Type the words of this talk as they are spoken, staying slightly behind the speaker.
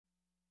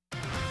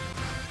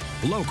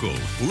Local,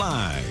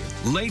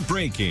 live, late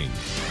breaking.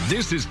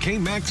 This is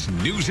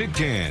KAMC News at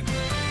 10.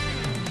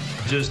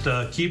 Just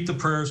keep the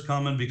prayers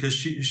coming because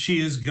she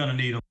is going to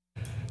need them.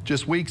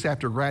 Just weeks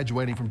after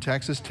graduating from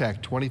Texas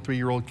Tech,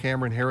 23-year-old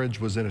Kamryn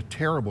Mendoza was in a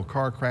terrible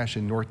car crash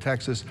in North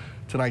Texas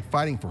tonight,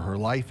 fighting for her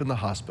life in the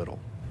hospital.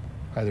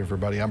 Hi there,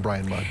 everybody. I'm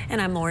Brian Mudd. And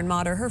I'm Lauren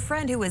Motter. Her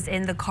friend who was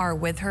in the car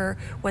with her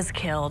was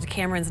killed.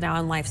 Kamryn's now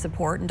on life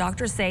support, and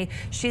doctors say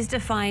she's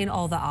defying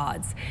all the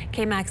odds.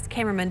 KAMC's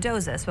Kamryn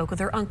Mendoza spoke with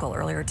her uncle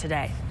earlier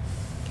today.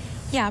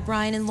 Yeah,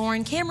 Brian and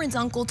Lauren, Kamryn's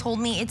uncle told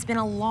me it's been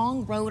a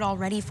long road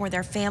already for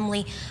their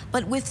family,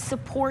 but with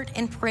support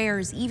and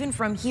prayers, even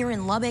from here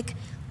in Lubbock,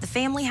 the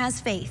family has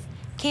faith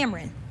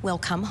Kamryn will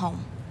come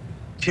home.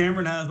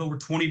 Kamryn has over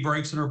 20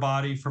 breaks in her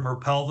body from her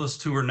pelvis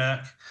to her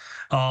neck.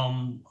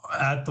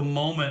 At the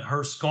moment,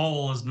 her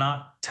skull is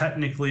not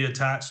technically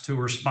attached to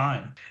her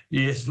spine.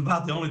 It's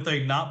about the only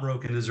thing not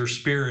broken is her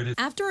spirit.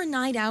 After a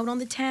night out on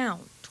the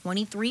town,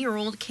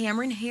 23-year-old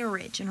Kamryn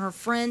Mendoza and her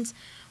friends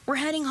were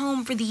heading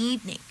home for the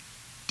evening.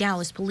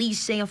 Dallas police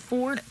say a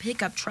Ford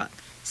pickup truck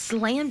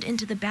slammed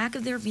into the back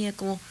of their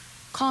vehicle,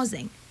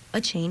 causing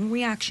a chain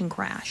reaction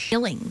crash,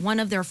 killing one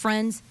of their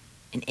friends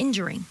and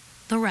injuring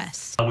the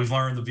rest. We've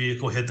learned the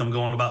vehicle hit them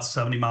going about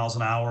 70 miles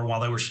an hour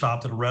while they were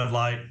stopped at a red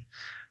light.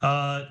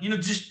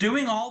 Just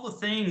doing all the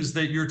things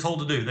that you're told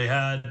to do.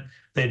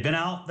 They'd been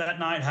out that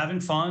night having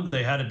fun.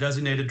 They had a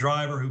designated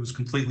driver who was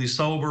completely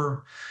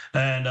sober.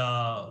 And,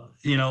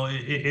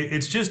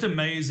 it's just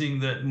amazing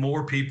that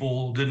more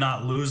people did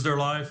not lose their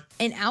life.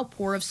 An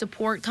outpour of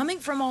support coming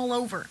from all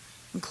over,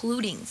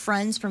 including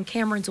friends from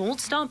Kamryn's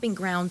old stomping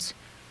grounds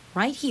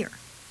right here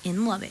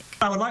in Lubbock.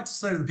 I would like to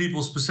say to the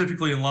people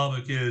specifically in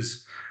Lubbock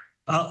is,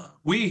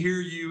 we hear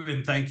you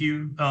and thank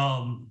you.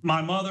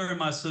 My mother and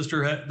my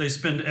sister, they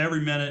spend every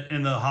minute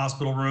in the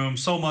hospital room,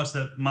 so much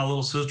that my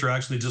little sister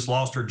actually just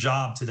lost her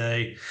job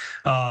today.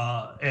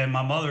 And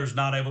my mother's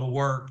not able to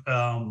work.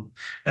 And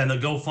the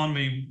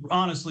GoFundMe,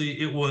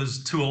 honestly, it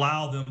was to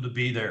allow them to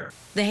be there.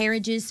 The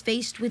Heritages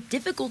faced with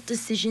difficult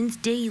decisions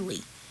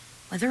daily,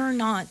 whether or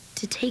not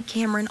to take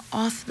Kamryn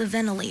off the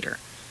ventilator,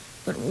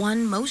 but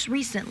one most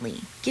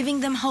recently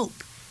giving them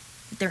hope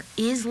that there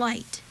is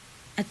light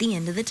at the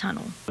end of the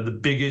tunnel. The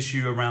big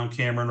issue around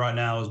Kamryn right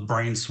now is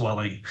brain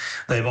swelling.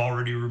 They've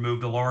already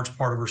removed a large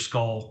part of her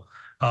skull,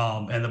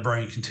 and the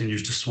brain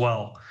continues to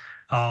swell.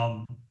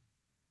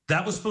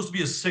 That was supposed to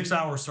be a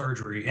 6-hour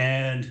surgery,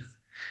 and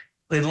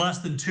in less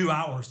than 2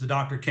 hours, the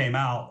doctor came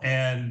out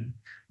and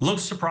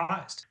looked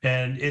surprised.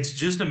 And it's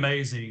just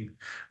amazing.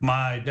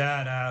 My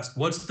dad asked,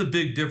 what's the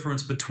big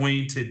difference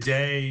between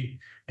today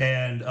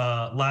and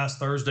last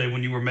Thursday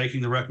when you were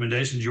making the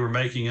recommendations you were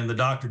making? And the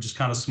doctor just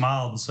kind of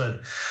smiled and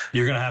said,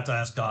 you're going to have to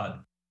ask God.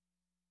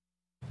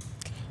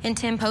 And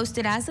Tim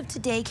posted, as of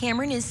today,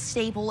 Kamryn is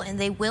stable and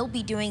they will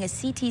be doing a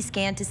CT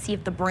scan to see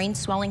if the brain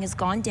swelling has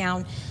gone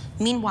down.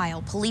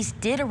 Meanwhile, police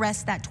did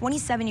arrest that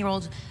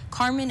 27-year-old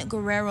Carmen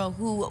Guerrero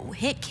who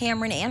hit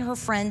Kamryn and her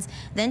friends,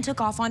 then took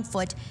off on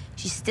foot.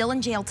 She's still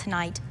in jail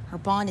tonight. Her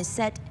bond is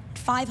set at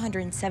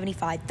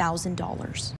 $575,000.